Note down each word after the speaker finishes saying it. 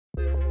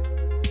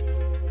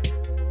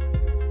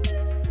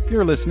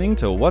You're listening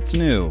to What's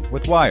New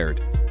with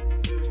Wired.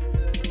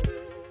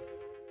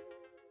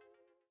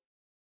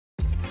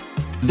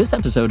 This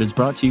episode is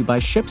brought to you by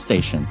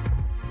ShipStation.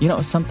 You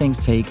know, some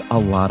things take a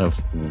lot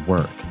of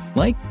work,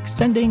 like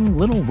sending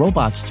little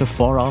robots to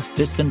far-off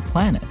distant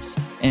planets.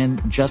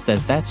 And just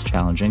as that's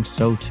challenging,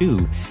 so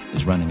too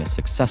is running a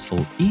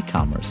successful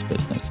e-commerce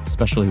business,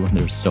 especially when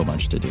there's so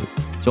much to do.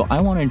 So I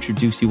want to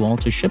introduce you all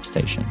to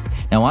ShipStation.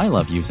 Now, I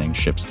love using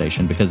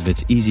ShipStation because of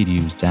its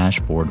easy-to-use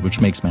dashboard,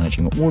 which makes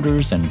managing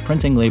orders and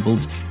printing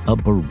labels a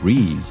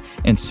breeze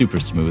and super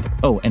smooth.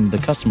 Oh, and the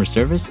customer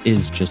service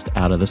is just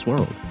out of this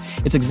world.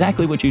 It's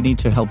exactly what you need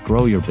to help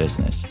grow your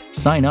business.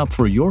 Sign up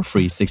for your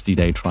free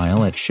 60-day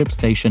trial at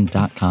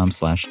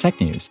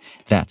shipstation.com/technews.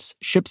 That's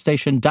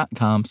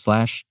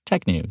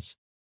shipstation.com/technews.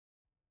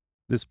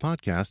 This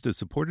podcast is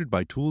supported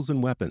by Tools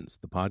and Weapons,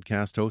 the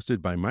podcast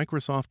hosted by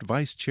Microsoft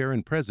Vice Chair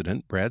and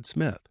President Brad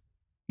Smith.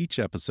 Each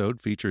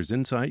episode features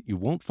insight you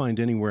won't find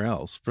anywhere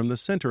else from the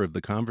center of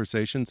the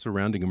conversation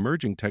surrounding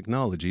emerging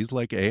technologies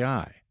like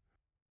AI.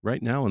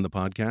 Right now on the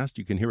podcast,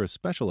 you can hear a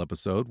special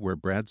episode where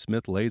Brad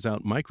Smith lays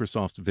out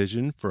Microsoft's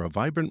vision for a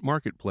vibrant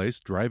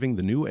marketplace driving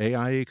the new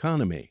AI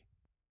economy.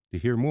 To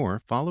hear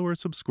more, follow or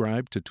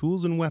subscribe to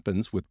Tools and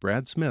Weapons with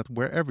Brad Smith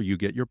wherever you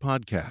get your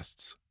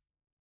podcasts.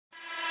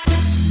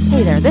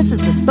 Hey there, this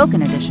is the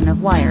spoken edition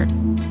of Wired.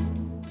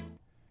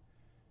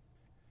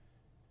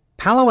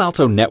 Palo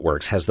Alto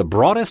Networks has the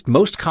broadest,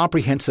 most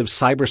comprehensive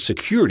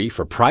cybersecurity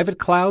for private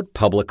cloud,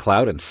 public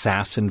cloud, and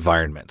SaaS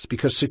environments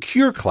because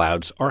secure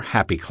clouds are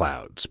happy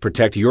clouds.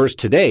 Protect yours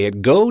today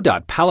at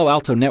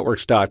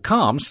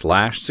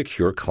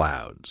go.paloaltonetworks.com/secure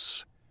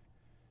clouds.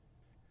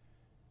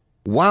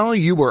 While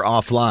you were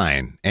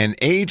offline, an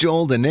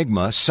age-old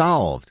enigma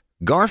solved.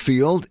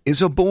 Garfield is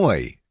a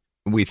boy,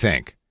 we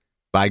think.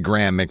 By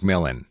Graham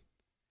McMillan.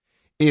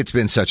 It's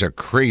been such a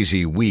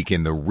crazy week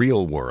in the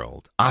real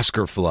world.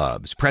 Oscar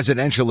flubs,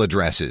 presidential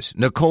addresses,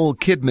 Nicole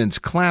Kidman's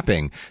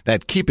clapping,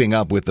 that keeping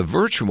up with the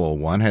virtual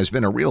one has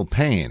been a real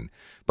pain.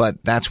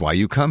 But that's why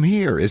you come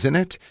here, isn't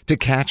it? To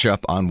catch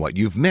up on what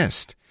you've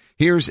missed.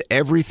 Here's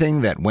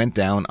everything that went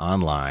down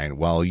online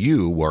while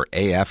you were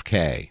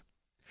AFK.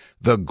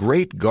 The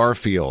Great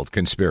Garfield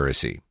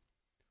Conspiracy.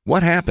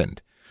 What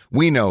happened?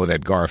 We know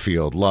that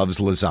Garfield loves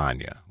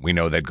lasagna. We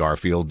know that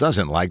Garfield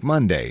doesn't like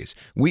Mondays.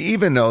 We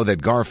even know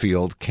that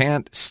Garfield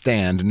can't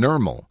stand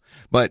Nermal.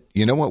 But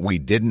you know what we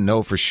didn't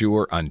know for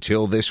sure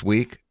until this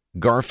week?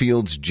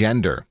 Garfield's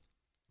gender.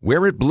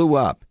 Where it blew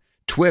up.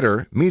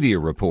 Twitter, media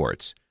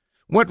reports.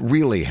 What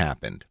really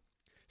happened?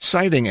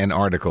 Citing an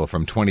article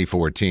from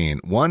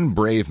 2014, one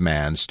brave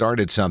man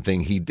started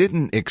something he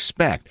didn't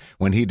expect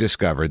when he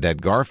discovered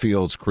that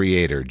Garfield's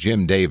creator,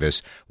 Jim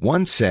Davis,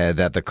 once said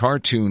that the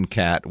cartoon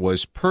cat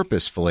was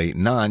purposefully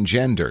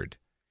non-gendered.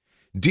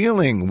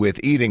 Dealing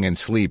with eating and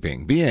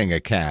sleeping, being a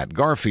cat,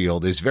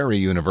 Garfield is very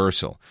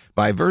universal.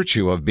 By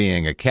virtue of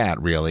being a cat,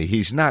 really,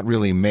 he's not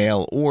really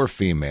male or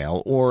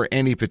female or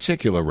any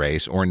particular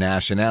race or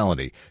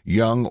nationality,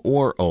 young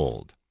or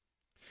old.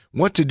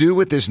 What to do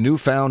with this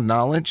newfound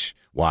knowledge?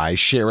 Why,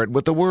 share it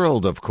with the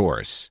world, of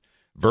course.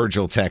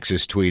 Virgil,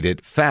 Texas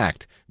tweeted,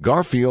 "Fact,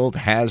 Garfield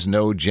has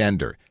no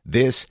gender.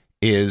 This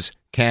is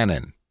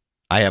canon."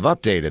 I have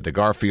updated the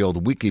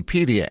Garfield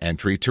Wikipedia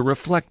entry to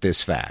reflect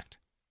this fact.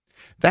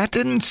 That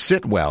didn't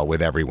sit well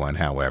with everyone,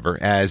 however,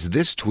 as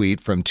this tweet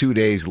from 2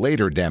 days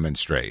later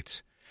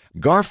demonstrates.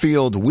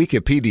 Garfield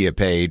Wikipedia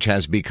page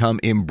has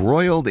become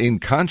embroiled in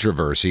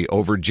controversy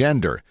over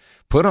gender.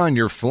 Put on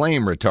your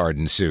flame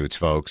retardant suits,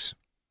 folks.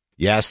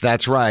 Yes,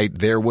 that's right.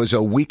 There was a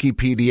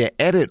Wikipedia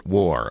edit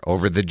war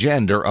over the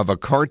gender of a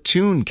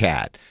cartoon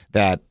cat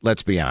that,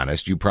 let's be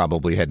honest, you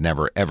probably had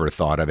never ever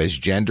thought of as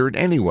gendered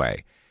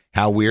anyway.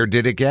 How weird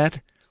did it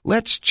get?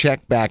 Let's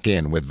check back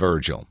in with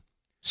Virgil.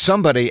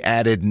 Somebody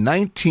added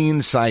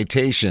 19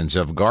 citations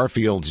of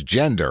Garfield's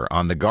gender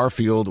on the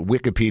Garfield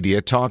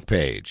Wikipedia talk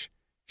page.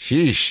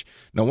 Sheesh,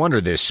 no wonder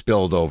this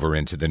spilled over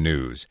into the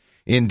news.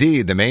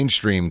 Indeed, the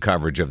mainstream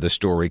coverage of the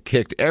story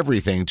kicked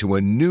everything to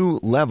a new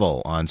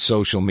level on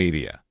social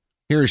media.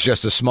 Here's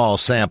just a small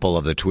sample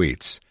of the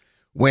tweets.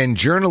 When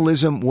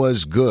journalism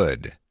was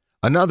good.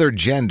 Another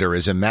gender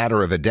is a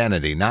matter of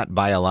identity, not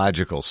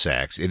biological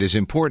sex. It is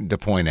important to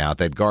point out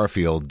that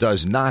Garfield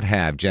does not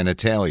have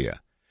genitalia.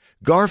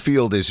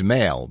 Garfield is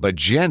male, but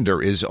gender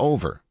is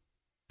over.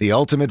 The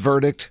ultimate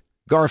verdict?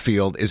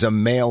 Garfield is a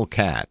male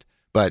cat.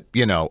 But,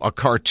 a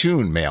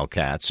cartoon male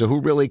cat, so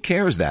who really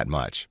cares that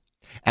much?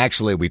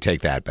 Actually, we take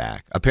that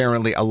back.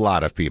 Apparently, a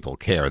lot of people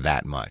care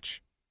that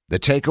much. The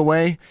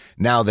takeaway?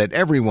 Now that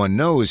everyone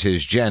knows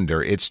his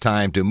gender, it's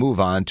time to move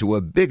on to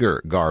a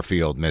bigger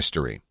Garfield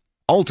mystery.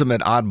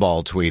 Ultimate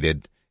Oddball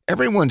tweeted,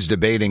 "Everyone's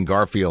debating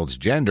Garfield's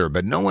gender,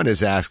 but no one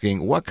is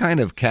asking what kind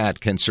of cat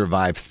can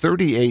survive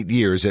 38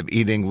 years of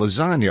eating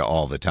lasagna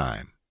all the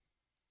time."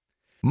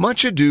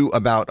 Much ado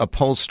about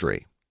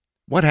upholstery.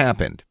 What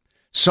happened?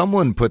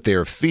 Someone put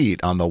their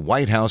feet on the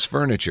White House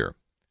furniture.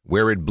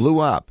 Where it blew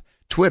up.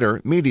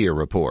 Twitter, media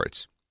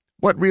reports.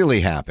 What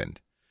really happened?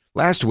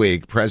 Last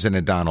week,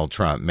 President Donald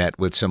Trump met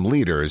with some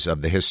leaders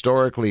of the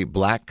historically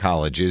black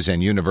colleges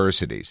and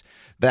universities.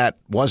 That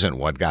wasn't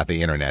what got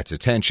the internet's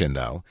attention,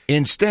 though.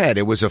 Instead,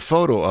 it was a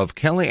photo of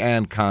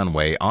Kellyanne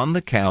Conway on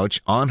the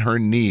couch on her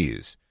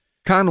knees.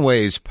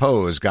 Conway's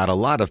pose got a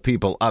lot of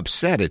people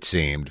upset, it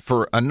seemed,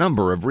 for a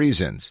number of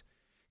reasons.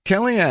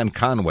 Kellyanne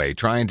Conway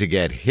trying to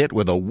get hit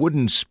with a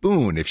wooden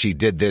spoon if she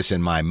did this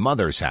in my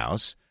mother's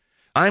house.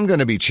 I'm going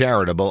to be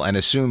charitable and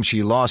assume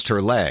she lost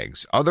her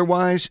legs.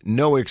 Otherwise,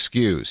 no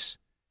excuse.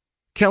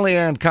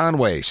 Kellyanne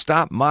Conway,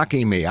 stop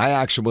mocking me. I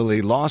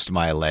actually lost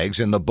my legs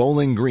in the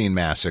Bowling Green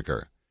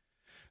massacre.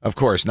 Of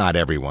course, not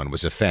everyone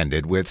was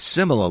offended, with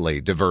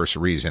similarly diverse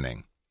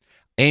reasoning.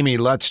 Amy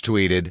Lutz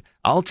tweeted,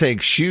 "I'll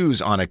take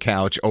shoes on a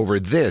couch over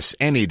this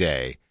any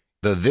day."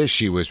 The "this"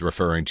 she was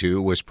referring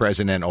to was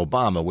President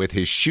Obama with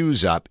his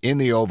shoes up in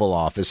the Oval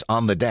Office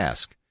on the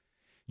desk.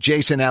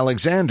 Jason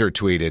Alexander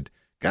tweeted,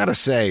 "Gotta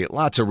say,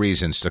 lots of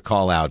reasons to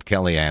call out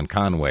Kellyanne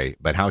Conway,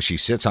 but how she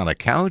sits on a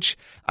couch?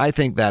 I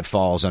think that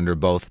falls under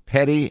both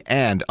petty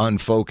and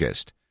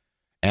unfocused."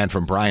 And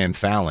from Brian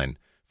Fallon,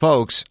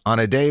 "Folks, on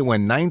a day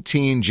when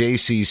 19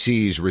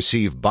 JCCs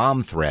receive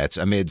bomb threats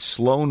amid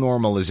slow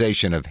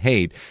normalization of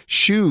hate,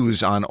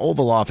 shoes on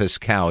Oval Office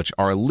couch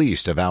are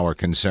least of our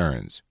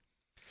concerns."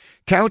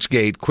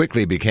 Couchgate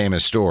quickly became a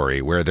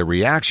story where the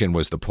reaction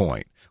was the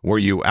point. Were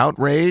you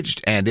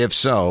outraged? And if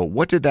so,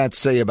 what did that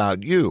say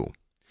about you?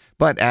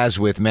 But as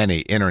with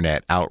many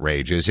internet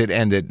outrages, it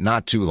ended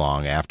not too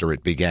long after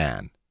it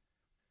began.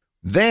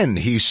 Then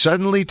he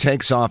suddenly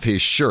takes off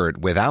his shirt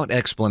without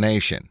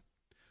explanation.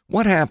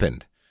 What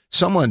happened?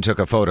 Someone took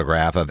a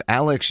photograph of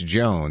Alex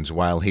Jones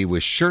while he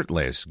was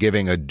shirtless,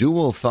 giving a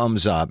dual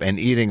thumbs up and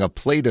eating a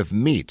plate of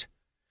meat.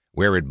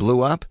 Where it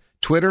blew up?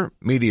 Twitter,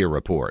 media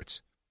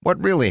reports.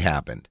 What really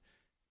happened?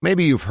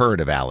 Maybe you've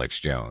heard of Alex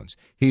Jones.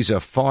 He's a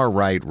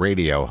far-right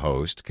radio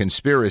host,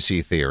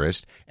 conspiracy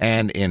theorist,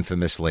 and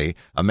infamously,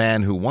 a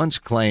man who once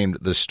claimed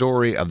the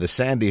story of the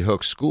Sandy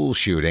Hook school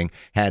shooting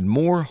had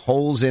more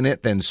holes in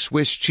it than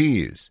Swiss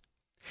cheese.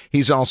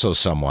 He's also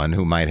someone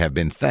who might have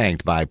been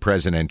thanked by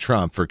President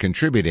Trump for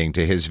contributing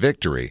to his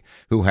victory,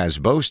 who has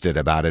boasted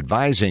about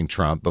advising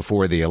Trump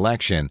before the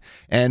election,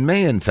 and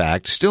may in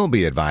fact still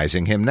be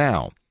advising him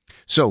now.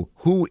 So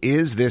who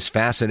is this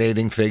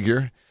fascinating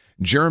figure?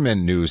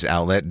 German news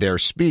outlet Der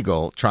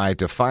Spiegel tried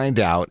to find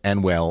out,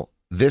 and well,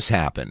 this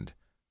happened.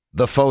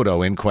 The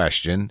photo in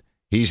question,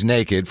 he's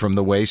naked from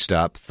the waist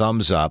up,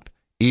 thumbs up,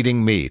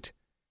 eating meat.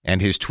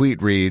 And his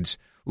tweet reads,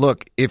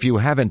 "Look, if you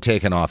haven't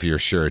taken off your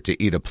shirt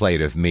to eat a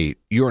plate of meat,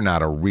 you're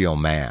not a real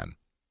man."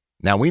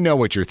 Now, we know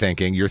what you're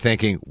thinking. You're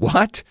thinking,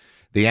 what?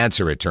 The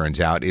answer, it turns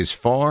out, is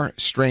far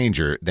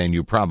stranger than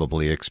you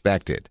probably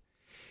expected.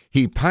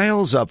 He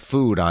piles up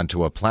food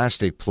onto a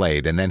plastic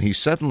plate, and then he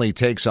suddenly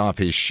takes off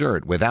his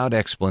shirt without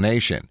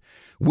explanation.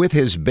 With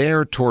his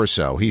bare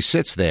torso, he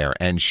sits there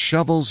and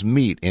shovels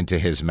meat into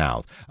his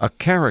mouth, a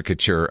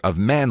caricature of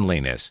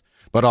manliness,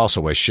 but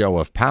also a show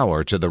of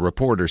power to the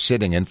reporter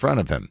sitting in front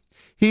of him.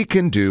 He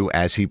can do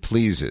as he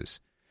pleases.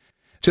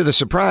 To the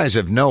surprise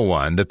of no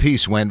one, the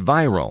piece went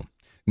viral.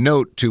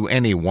 Note to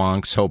any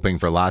wonks hoping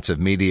for lots of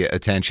media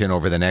attention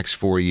over the next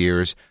 4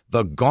 years,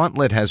 the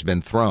gauntlet has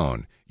been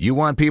thrown. You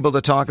want people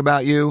to talk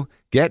about you?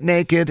 Get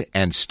naked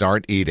and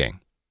start eating.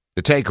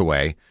 The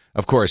takeaway,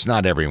 of course,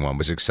 not everyone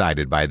was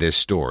excited by this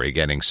story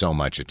getting so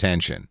much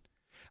attention.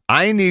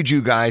 "I need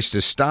you guys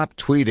to stop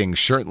tweeting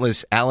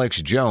shirtless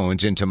Alex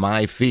Jones into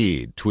my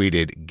feed,"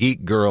 tweeted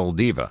Geek Girl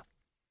Diva.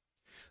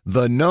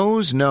 The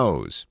nose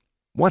knows.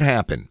 What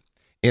happened?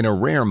 In a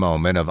rare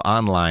moment of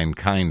online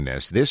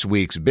kindness, this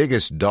week's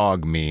biggest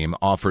dog meme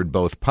offered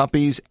both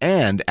puppies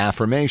and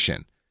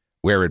affirmation.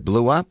 Where it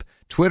blew up?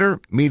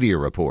 Twitter, media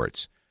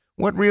reports.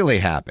 What really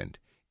happened?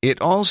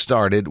 It all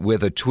started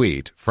with a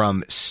tweet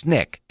from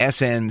Snick,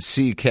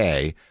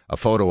 SNCK, a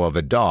photo of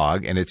a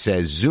dog, and it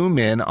says, "Zoom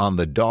in on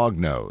the dog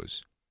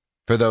nose."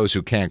 For those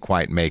who can't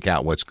quite make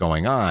out what's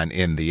going on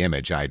in the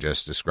image I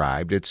just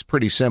described, it's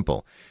pretty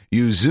simple.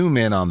 You zoom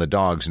in on the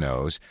dog's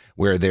nose,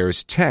 where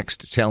there's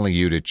text telling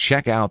you to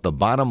check out the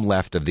bottom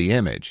left of the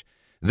image.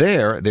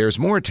 There's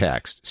more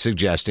text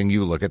suggesting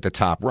you look at the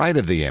top right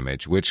of the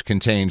image, which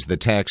contains the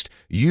text,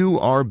 "You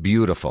are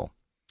beautiful."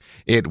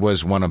 It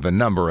was one of a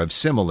number of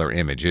similar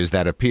images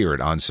that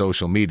appeared on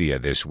social media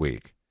this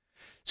week.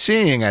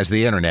 Seeing as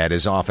the internet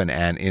is often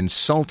an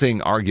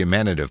insulting,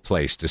 argumentative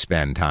place to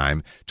spend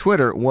time,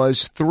 Twitter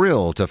was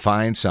thrilled to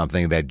find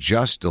something that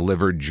just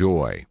delivered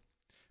joy.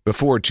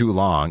 Before too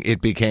long,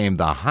 it became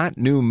the hot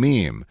new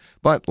meme,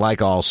 but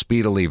like all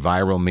speedily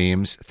viral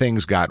memes,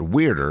 things got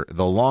weirder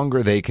the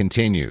longer they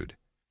continued.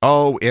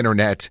 Oh,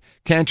 Internet,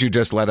 can't you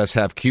just let us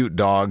have cute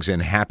dogs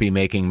and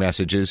happy-making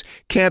messages?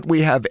 Can't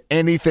we have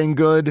anything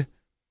good?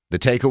 The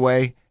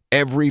takeaway,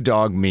 every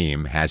dog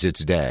meme has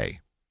its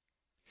day.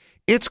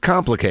 It's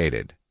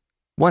complicated.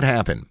 What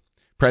happened?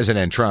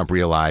 President Trump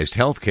realized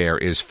healthcare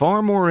is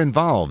far more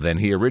involved than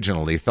he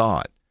originally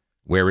thought.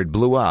 Where it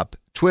blew up,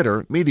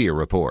 Twitter, media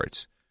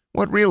reports.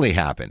 What really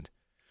happened?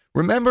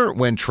 Remember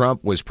when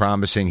Trump was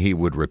promising he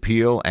would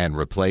repeal and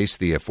replace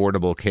the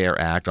Affordable Care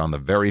Act on the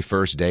very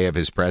first day of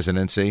his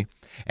presidency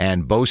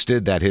and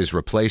boasted that his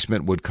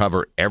replacement would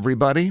cover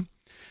everybody?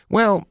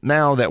 Well,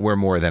 now that we're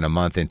more than a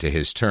month into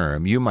his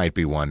term, you might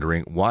be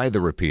wondering why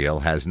the repeal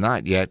has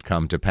not yet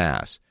come to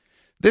pass.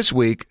 This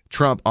week,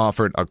 Trump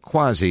offered a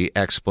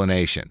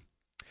quasi-explanation.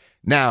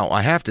 Now,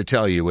 I have to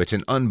tell you, it's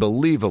an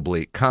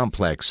unbelievably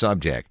complex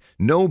subject.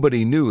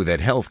 Nobody knew that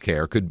health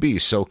care could be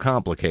so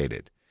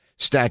complicated.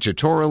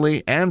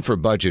 Statutorily and for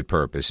budget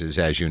purposes,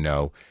 as you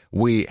know,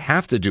 we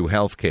have to do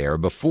health care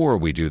before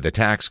we do the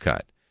tax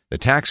cut. The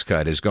tax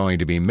cut is going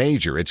to be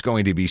major, it's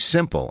going to be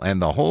simple,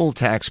 and the whole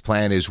tax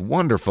plan is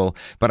wonderful,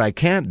 but I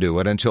can't do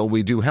it until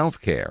we do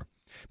health care,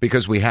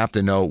 because we have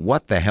to know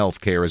what the health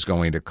care is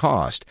going to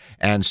cost,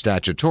 and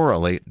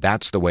statutorily,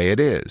 that's the way it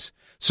is.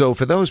 So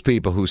for those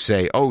people who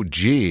say, oh,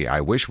 gee,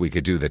 I wish we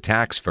could do the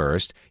tax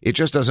first, it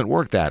just doesn't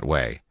work that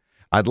way.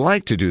 I'd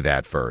like to do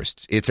that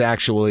first. It's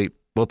actually,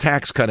 well,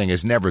 tax cutting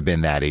has never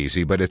been that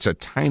easy, but it's a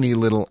tiny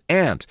little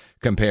ant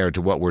compared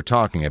to what we're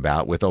talking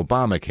about with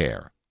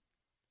Obamacare.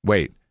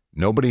 Wait,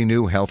 nobody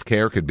knew health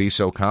care could be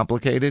so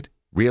complicated?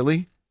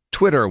 Really?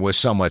 Twitter was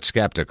somewhat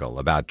skeptical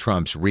about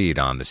Trump's read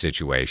on the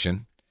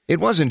situation. It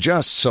wasn't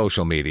just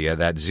social media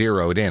that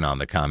zeroed in on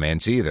the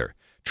comments either.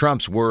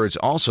 Trump's words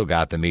also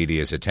got the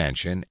media's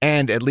attention,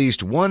 and at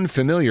least one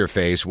familiar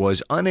face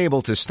was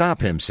unable to stop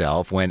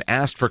himself when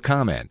asked for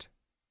comment.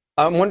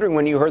 I'm wondering,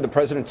 when you heard the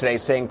president today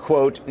saying,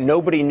 quote,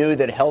 nobody knew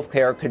that health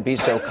care could be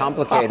so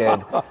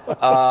complicated.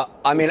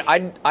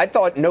 I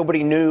thought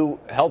nobody knew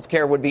health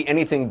care would be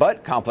anything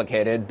but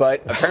complicated,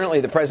 but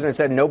apparently the president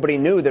said nobody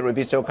knew that it would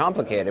be so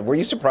complicated. Were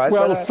you surprised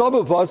by that? Well, some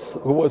of us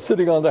who were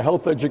sitting on the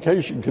Health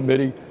Education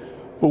Committee,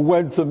 who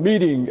went to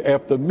meeting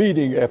after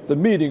meeting after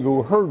meeting,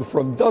 who heard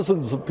from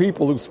dozens of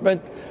people who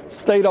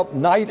stayed up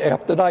night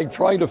after night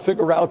trying to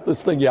figure out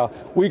this thing. Yeah,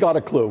 we got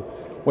a clue.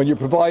 When you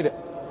provide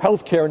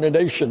health care in a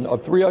nation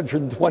of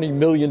 320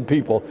 million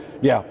people,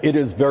 yeah, it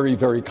is very,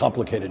 very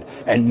complicated.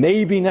 And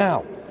maybe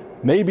now,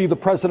 maybe the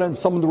president and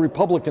some of the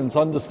Republicans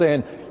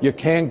understand you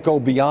can't go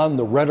beyond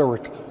the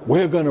rhetoric.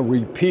 We're going to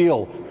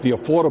repeal the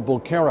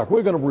Affordable Care Act.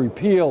 We're going to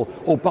repeal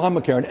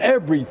Obamacare, and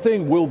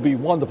everything will be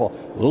wonderful.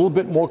 A little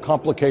bit more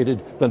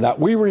complicated than that.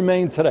 We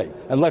remain today,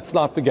 and let's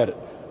not forget it,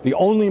 the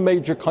only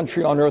major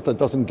country on earth that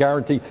doesn't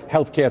guarantee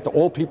health care to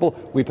all people.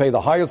 We pay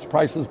the highest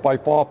prices by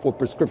far for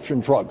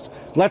prescription drugs.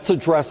 Let's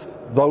address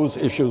those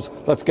issues.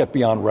 Let's get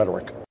beyond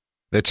rhetoric.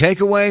 The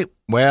takeaway?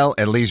 Well,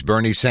 at least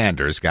Bernie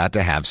Sanders got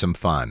to have some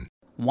fun.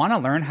 Want to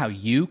learn how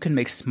you can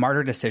make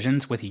smarter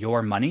decisions with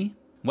your money?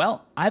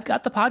 Well, I've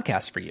got the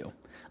podcast for you.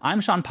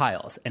 I'm Sean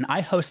Piles, and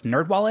I host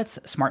NerdWallet's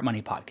Smart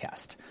Money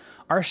Podcast.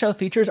 Our show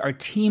features our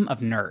team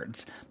of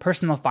nerds,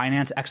 personal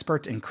finance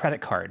experts in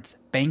credit cards,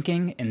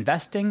 banking,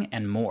 investing,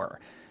 and more.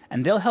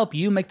 And they'll help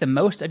you make the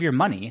most of your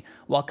money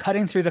while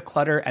cutting through the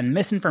clutter and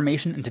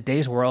misinformation in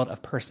today's world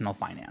of personal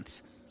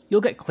finance.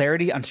 You'll get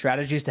clarity on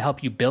strategies to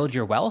help you build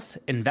your wealth,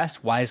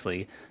 invest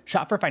wisely,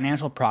 shop for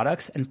financial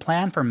products, and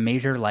plan for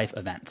major life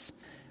events.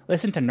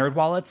 Listen to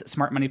NerdWallet's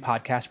Smart Money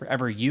Podcast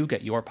wherever you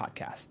get your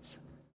podcasts.